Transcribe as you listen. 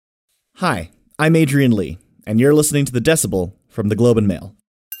Hi, I'm Adrian Lee, and you're listening to The Decibel from the Globe and Mail.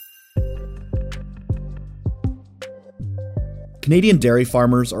 Canadian dairy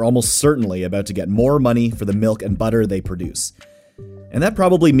farmers are almost certainly about to get more money for the milk and butter they produce. And that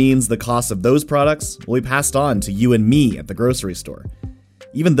probably means the cost of those products will be passed on to you and me at the grocery store,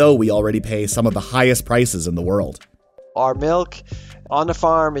 even though we already pay some of the highest prices in the world. Our milk on the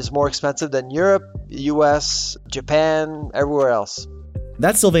farm is more expensive than Europe, US, Japan, everywhere else.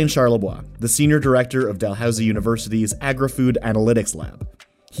 That's Sylvain Charlebois, the Senior Director of Dalhousie University's Agri-Food Analytics Lab.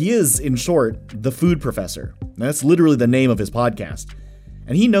 He is, in short, the food professor. That's literally the name of his podcast.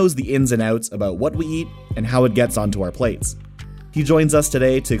 And he knows the ins and outs about what we eat and how it gets onto our plates. He joins us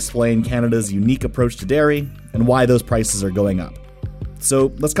today to explain Canada's unique approach to dairy and why those prices are going up.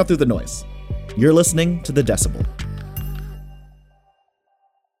 So let's cut through the noise. You're listening to The Decibel.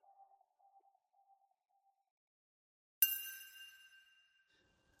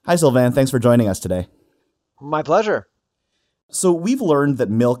 Hi, Sylvain. Thanks for joining us today. My pleasure. So we've learned that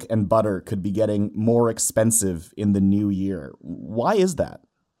milk and butter could be getting more expensive in the new year. Why is that?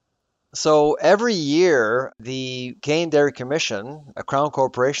 So every year, the Canadian Dairy Commission, a Crown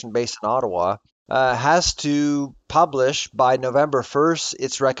corporation based in Ottawa, has to publish by November 1st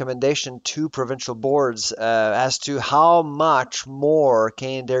its recommendation to provincial boards as to how much more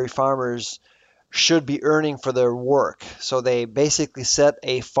Canadian dairy farmers should be earning for their work. So they basically set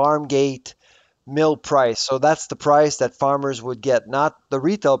a farm gate mill price. So that's the price that farmers would get, not the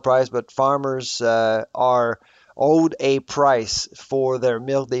retail price, but farmers are owed a price for their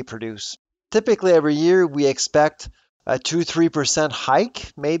milk they produce. Typically every year we expect a 2-3%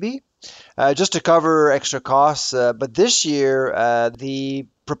 hike maybe, just to cover extra costs. But this year the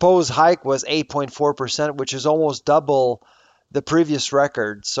proposed hike was 8.4%, which is almost double the previous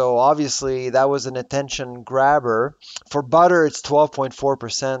record. So obviously that was an attention grabber. For butter, it's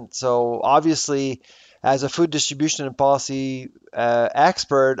 12.4%. So obviously, as a food distribution and policy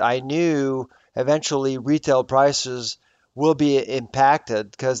expert, I knew eventually retail prices will be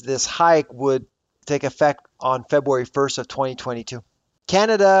impacted because this hike would take effect on February 1st of 2022.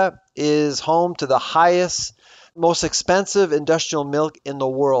 Canada is home to the highest, most expensive industrial milk in the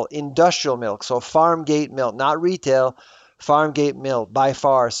world. Industrial milk, so farm gate milk, not retail, farm gate milk by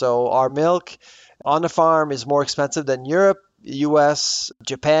far. So our milk on the farm is more expensive than Europe, US,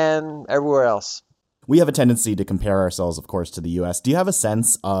 Japan, everywhere else. We have a tendency to compare ourselves, of course, to the US. Do you have a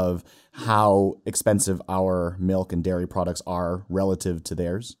sense of how expensive our milk and dairy products are relative to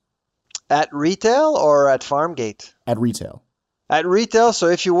theirs? At retail or at farm gate? At retail. At retail, so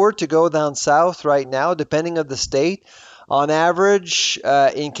if you were to go down south right now, depending on the state, on average,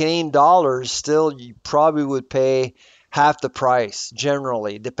 in Canadian dollars, still you probably would pay half the price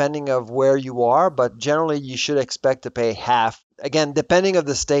generally, depending of where you are, but generally you should expect to pay half. Again, depending of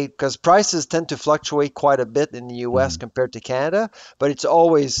the state, because prices tend to fluctuate quite a bit in the US compared to Canada, but it's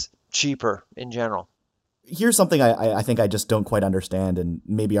always cheaper in general. Here's something I think I just don't quite understand, and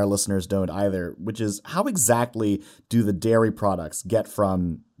maybe our listeners don't either, which is how exactly do the dairy products get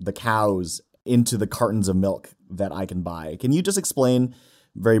from the cows into the cartons of milk that I can buy? Can you just explain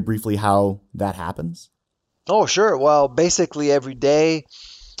very briefly how that happens? Oh, sure. Well, basically every day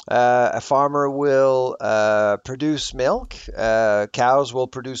a farmer will produce milk. Cows will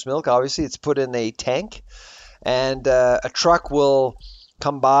produce milk. Obviously, it's put in a tank, and a truck will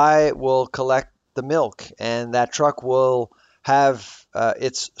come by, will collect the milk, and that truck will have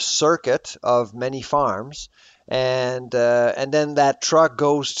its circuit of many farms, and then that truck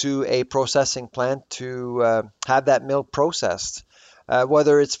goes to a processing plant to have that milk processed.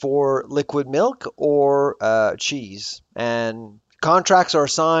 Whether it's for liquid milk or cheese. And contracts are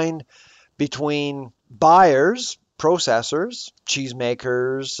signed between buyers, processors,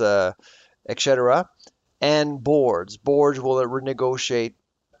 cheesemakers, etc., and boards. Boards will renegotiate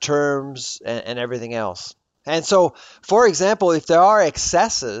terms and everything else. And so, for example, if there are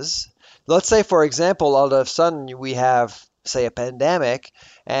excesses, let's say, for example, all of a sudden we have, say, a pandemic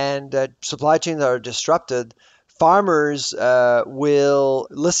and supply chains are disrupted, farmers will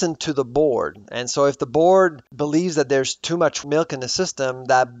listen to the board. And so if the board believes that there's too much milk in the system,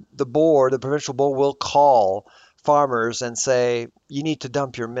 that the provincial board will call farmers and say, you need to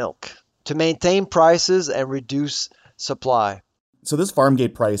dump your milk to maintain prices and reduce supply. So this farm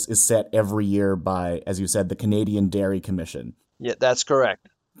gate price is set every year by, as you said, the Canadian Dairy Commission. Yeah, that's correct.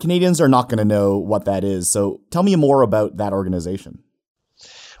 Canadians are not going to know what that is. So tell me more about that organization.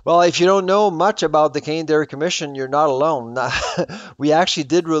 Well, if you don't know much about the Canadian Dairy Commission, you're not alone. We actually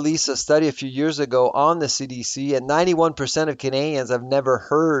did release a study a few years ago on the CDC, and 91% of Canadians have never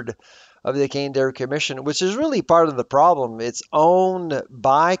heard of the Canadian Dairy Commission, which is really part of the problem. It's owned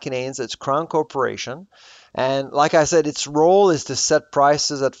by Canadians, it's Crown Corporation. And like I said, its role is to set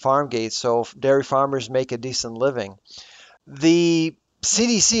prices at farm gates so dairy farmers make a decent living. The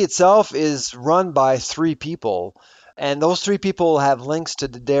CDC itself is run by three people, and those three people have links to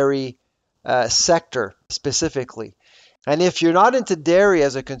the dairy sector specifically. And if you're not into dairy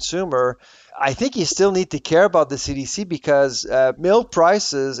as a consumer, I think you still need to care about the CDC because milk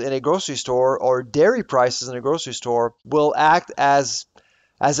prices in a grocery store or dairy prices in a grocery store will act as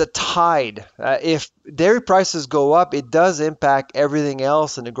a tide. If dairy prices go up, it does impact everything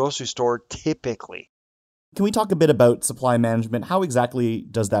else in the grocery store typically. Can we talk a bit about supply management? How exactly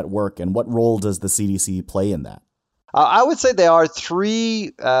does that work, and what role does the CDC play in that? I would say there are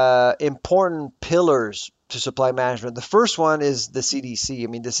three important pillars to supply management. The first one is the CDC. I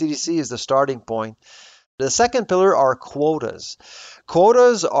mean, the CDC is the starting point. The second pillar are quotas.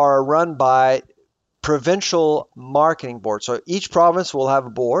 Quotas are run by provincial marketing boards. So each province will have a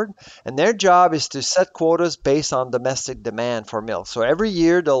board, and their job is to set quotas based on domestic demand for milk. So every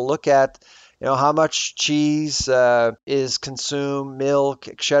year they'll look at how much cheese is consumed, milk,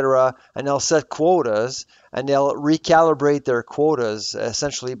 etc., and they'll set quotas, and they'll recalibrate their quotas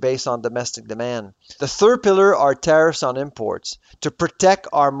essentially based on domestic demand. The third pillar are tariffs on imports to protect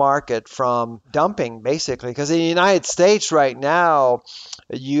our market from dumping, basically, because in the United States right now,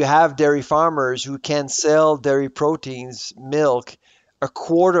 you have dairy farmers who can sell dairy proteins, milk, a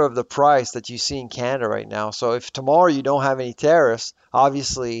quarter of the price that you see in Canada right now. So if tomorrow you don't have any tariffs,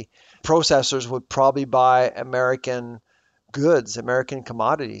 obviously processors would probably buy American goods, American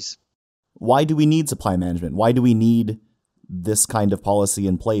commodities. Why do we need supply management? Why do we need this kind of policy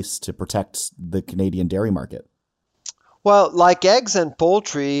in place to protect the Canadian dairy market? Well, like eggs and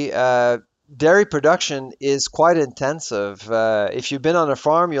poultry, dairy production is quite intensive. If you've been on a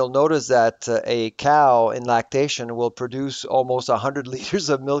farm, you'll notice that a cow in lactation will produce almost 100 liters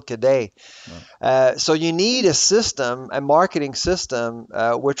of milk a day. Wow. So you need a system, a marketing system,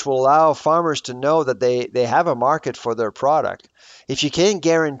 which will allow farmers to know that they have a market for their product. If you can't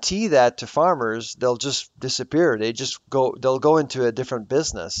guarantee that to farmers, they'll just disappear. They'll go into a different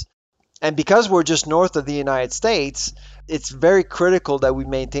business. And because we're just north of the United States, it's very critical that we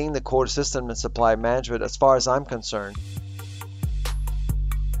maintain the quota system and supply management as far as I'm concerned.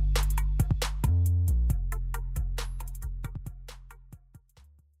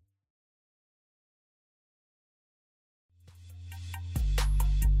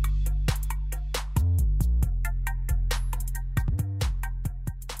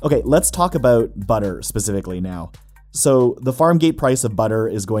 Okay, let's talk about butter specifically now. So the farm gate price of butter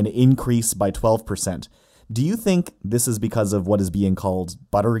is going to increase by 12%. Do you think this is because of what is being called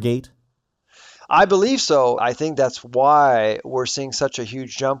Buttergate? I believe so. I think that's why we're seeing such a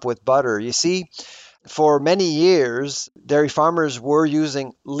huge jump with butter. You see, for many years, dairy farmers were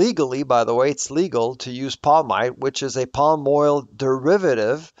using legally, by the way, it's legal to use palmite, which is a palm oil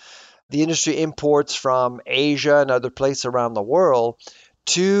derivative the industry imports from Asia and other places around the world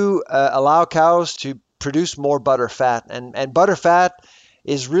to allow cows to produce more butter fat. And butter fat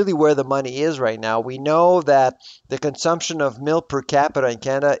is really where the money is right now. We know that the consumption of milk per capita in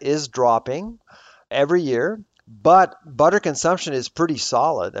Canada is dropping every year, but butter consumption is pretty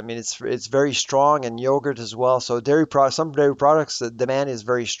solid. I mean, it's very strong, and yogurt as well. So some dairy products, the demand is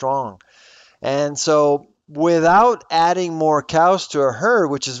very strong. And so without adding more cows to a herd,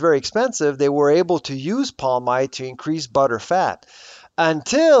 which is very expensive, they were able to use palmite to increase butter fat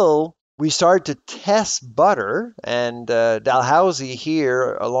until we started to test butter, and Dalhousie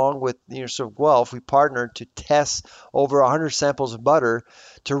here, along with the University of Guelph, we partnered to test over 100 samples of butter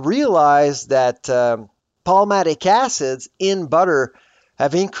to realize that palmatic acids in butter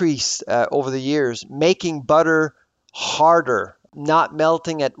have increased over the years, making butter harder, not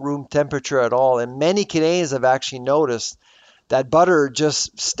melting at room temperature at all. And many Canadians have actually noticed that butter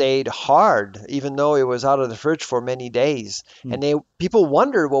just stayed hard, even though it was out of the fridge for many days. And people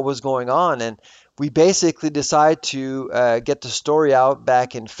wondered what was going on. And we basically decided to get the story out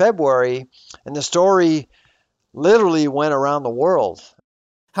back in February. And the story literally went around the world.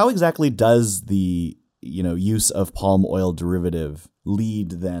 How exactly does the use of palm oil derivative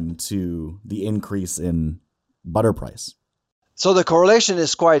lead then to the increase in butter price? So the correlation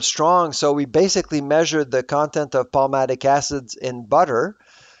is quite strong. So we basically measured the content of palmatic acids in butter.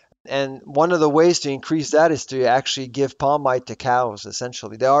 And one of the ways to increase that is to actually give palm mite to cows,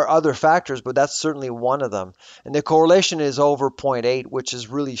 essentially. There are other factors, but that's certainly one of them. And the correlation is over zero point 0.8, which is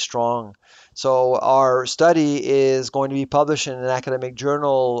really strong. So our study is going to be published in an academic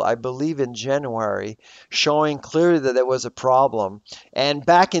journal, I believe in January, showing clearly that there was a problem. And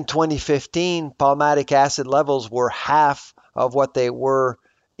back in 2015, palmatic acid levels were half of what they were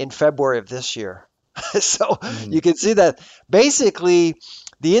in February of this year. So you can see that basically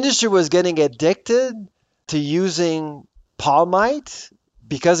the industry was getting addicted to using palm mite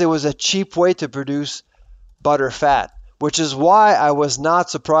because it was a cheap way to produce butter fat, which is why I was not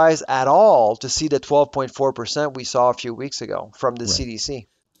surprised at all to see the 12.4% we saw a few weeks ago from the CDC.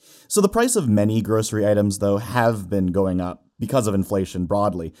 So the price of many grocery items, though, have been going up because of inflation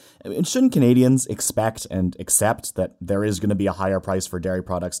broadly. And shouldn't Canadians expect and accept that there is going to be a higher price for dairy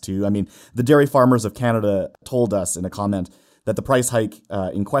products too? I mean, the Dairy Farmers of Canada told us in a comment that the price hike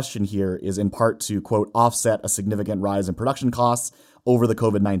in question here is in part to, quote, offset a significant rise in production costs over the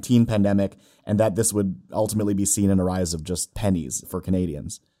COVID-19 pandemic, and that this would ultimately be seen in a rise of just pennies for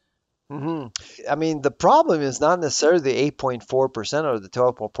Canadians. I mean, the problem is not necessarily the 8.4% or the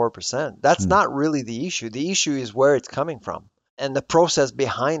 12.4%. That's not really the issue. The issue is where it's coming from and the process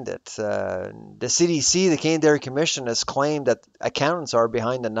behind it. The CDC, the Canadian Dairy Commission, has claimed that accountants are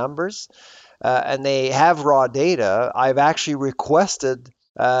behind the numbers, and they have raw data. I've actually requested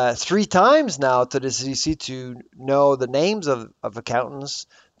 3 times now to the CDC to know the names of accountants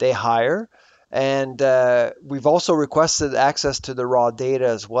they hire. And we've also requested access to the raw data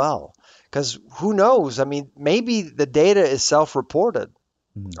as well. Because who knows? I mean, maybe the data is self-reported.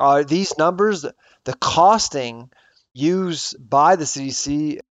 Are these numbers, the costing used by the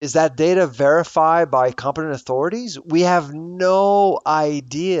CDC, is that data verified by competent authorities? We have no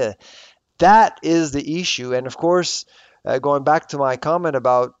idea. That is the issue. And of course, going back to my comment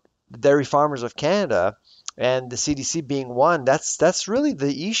about the Dairy Farmers of Canada and the CDC being one, that's really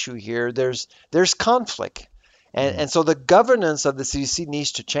the issue here. There's conflict. And so the governance of the CDC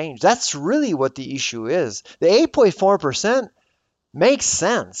needs to change. That's really what the issue is. The 8.4% makes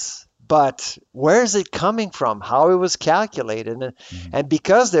sense, but where is it coming from? How it was calculated? And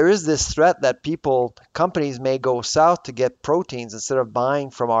because there is this threat that companies may go south to get proteins instead of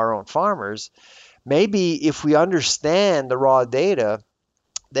buying from our own farmers, maybe if we understand the raw data,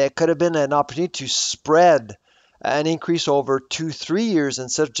 there could have been an opportunity to spread an increase over 2-3 years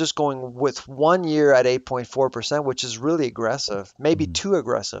instead of just going with 1 year at 8.4%, which is really aggressive, maybe too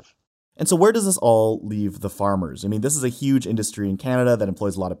aggressive. And so where does this all leave the farmers? I mean, this is a huge industry in Canada that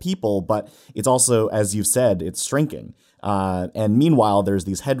employs a lot of people, but it's also, as you've said, it's shrinking. And meanwhile, there's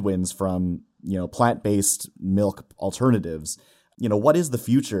these headwinds from, plant-based milk alternatives. What is the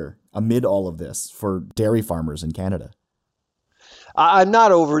future amid all of this for dairy farmers in Canada? I'm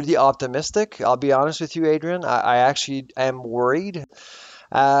not overly optimistic. I'll be honest with you, Adrian. I actually am worried.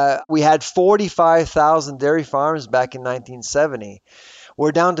 We had 45,000 dairy farms back in 1970.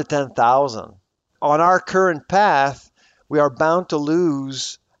 We're down to 10,000. On our current path, we are bound to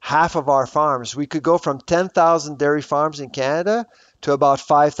lose half of our farms. We could go from 10,000 dairy farms in Canada to about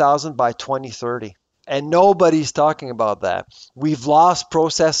 5,000 by 2030. And nobody's talking about that. We've lost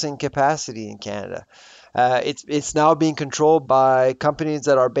processing capacity in Canada. It's now being controlled by companies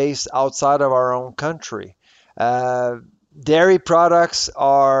that are based outside of our own country. Dairy products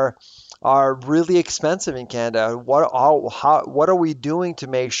are really expensive in Canada. What are we doing to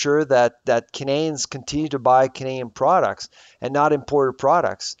make sure that Canadians continue to buy Canadian products and not imported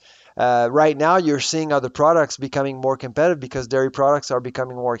products? Right now, you're seeing other products becoming more competitive because dairy products are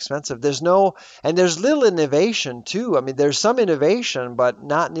becoming more expensive. There's little innovation too. I mean, there's some innovation, but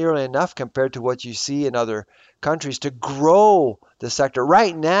not nearly enough compared to what you see in other countries to grow the sector.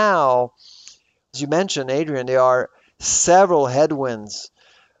 Right now, as you mentioned, Adrian, there are several headwinds.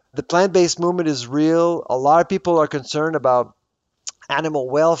 The plant-based movement is real. A lot of people are concerned about animal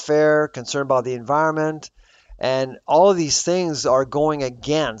welfare, concerned about the environment. And all of these things are going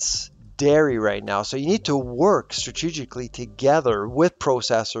against dairy right now. So you need to work strategically together with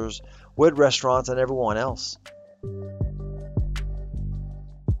processors, with restaurants, and everyone else.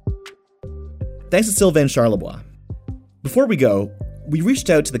 Thanks to Sylvain Charlebois. Before we go, we reached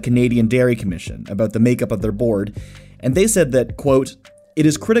out to the Canadian Dairy Commission about the makeup of their board, and they said that, quote, "It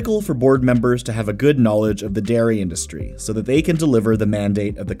is critical for board members to have a good knowledge of the dairy industry so that they can deliver the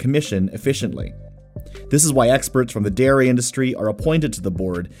mandate of the commission efficiently. This is why experts from the dairy industry are appointed to the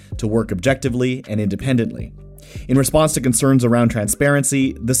board to work objectively and independently." In response to concerns around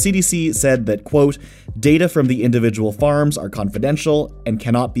transparency, the CDC said that, quote, "Data from the individual farms are confidential and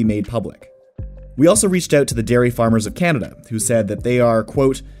cannot be made public." We also reached out to the Dairy Farmers of Canada, who said that they are,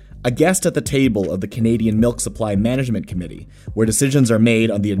 quote, a guest at the table of the Canadian Milk Supply Management Committee, where decisions are made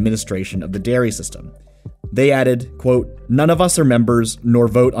on the administration of the dairy system. They added, quote, "None of us are members nor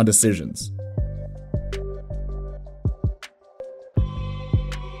vote on decisions."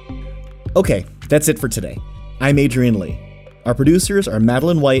 Okay, that's it for today. I'm Adrian Lee. Our producers are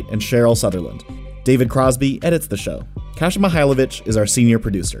Madeline White and Cheryl Sutherland. David Crosby edits the show. Kasia Mihailovich is our senior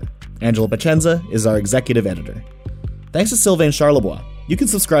producer. Angela Pacenza is our executive editor. Thanks to Sylvain Charlebois. You can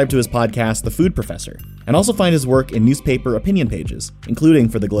subscribe to his podcast, The Food Professor, and also find his work in newspaper opinion pages, including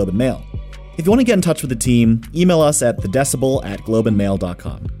for the Globe and Mail. If you want to get in touch with the team, email us at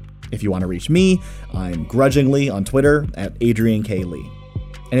thedecibel@globeandmail.com. If you want to reach me, I'm grudgingly on Twitter at Adrian K. Lee.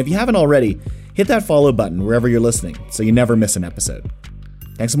 And if you haven't already, hit that follow button wherever you're listening so you never miss an episode.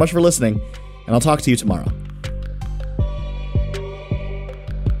 Thanks so much for listening, and I'll talk to you tomorrow.